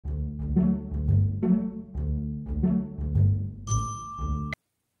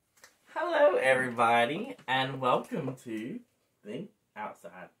Hello everybody, and welcome to Think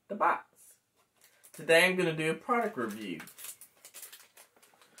Outside the Box. Today I'm going to do a product review.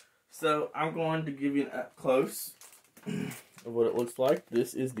 So I'm going to give you an up close of what it looks like.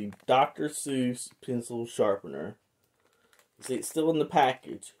 This is the DR Seuss pencil sharpener. You see, it's still in the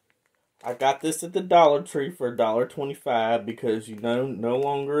package. I got this at the Dollar Tree for $1.25 because you know no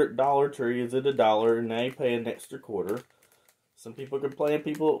longer at Dollar Tree is it $1 and now you pay an extra quarter. Some people complain,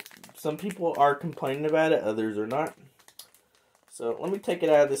 some people are complaining about it, others are not. So let me take it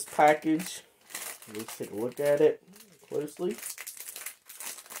out of this package. Let's take a look at it closely.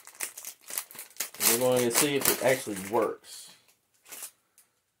 And we're going to see if it actually works.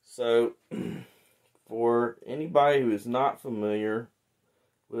 So for anybody who is not familiar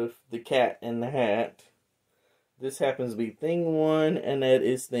with the Cat in the Hat, this happens to be thing 1 and that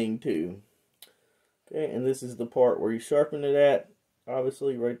is thing 2. Okay, and this is the part where you sharpen it at,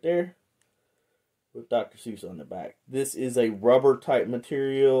 obviously right there, with DR Seuss on the back. This is a rubber type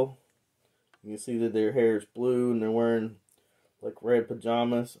material. You can see that their hair is blue and they're wearing like red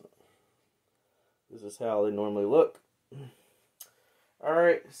pajamas. This is how they normally look.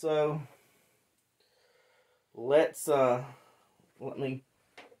 Alright, so let me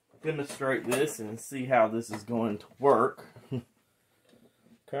demonstrate this and see how this is going to work.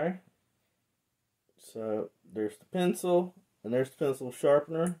 Okay. So there's the pencil, and there's the pencil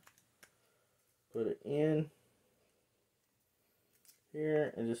sharpener. Put it in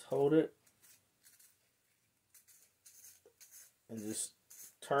here and just hold it. And just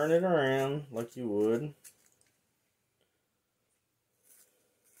turn it around like you would.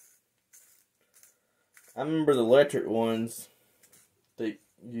 I remember the electric ones that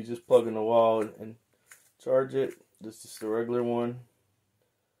you just plug in the wall and charge it. This is the regular one.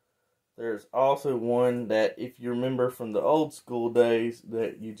 There's also one that, if you remember from the old school days,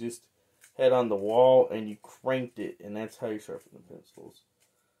 that you just had on the wall and you cranked it, and that's how you sharpen the pencils.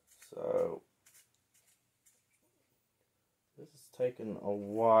 So this is taking a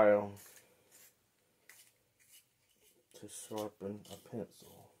while to sharpen a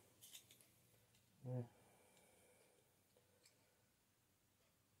pencil. Yeah.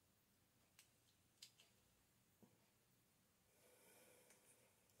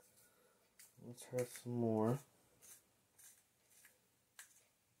 Let's try some more.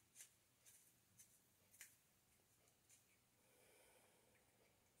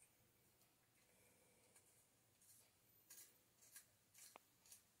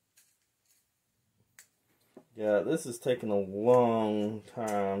 Yeah, this is taking a long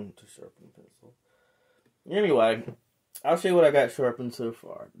time to sharpen the pencil. Anyway, I'll show you what I got sharpened so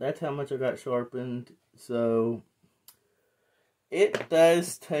far. That's how much I got sharpened. So it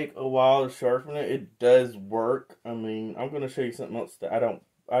does take a while to sharpen it. It does work. I mean, I'm going to show you something else that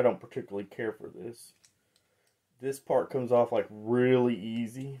I don't particularly care for this. This part comes off like really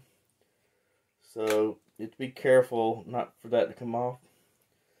easy. So you have to be careful not for that to come off.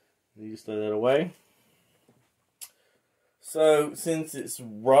 You just throw that away. So since it's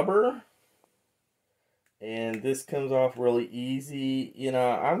rubber and this comes off really easy, you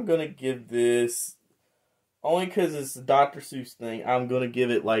know, I'm going to give this, only because it's the DR Seuss thing, I'm going to give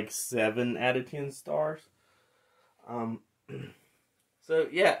it like 7 out of 10 stars. So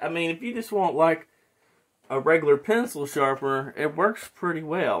yeah, I mean, if you just want like a regular pencil sharpener, it works pretty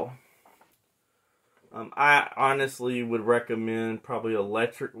well. I honestly would recommend probably an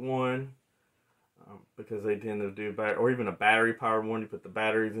electric one, because they tend to do or even a battery powered one. You put the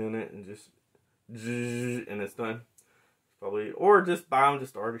batteries in it and just and it's done. Probably, or just buy them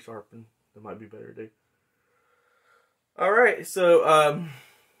just already sharpened. That might be better to do. Alright, so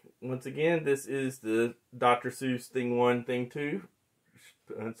once again, this is the DR Seuss thing 1, thing 2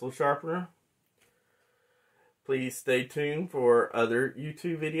 pencil sharpener. Please stay tuned for other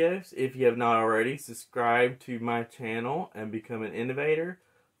YouTube videos. If you have not already, subscribe to my channel and become an innovator.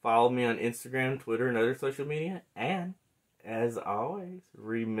 Follow me on Instagram, Twitter, and other social media. And, as always,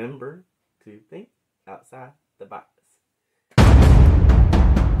 remember to think outside the box.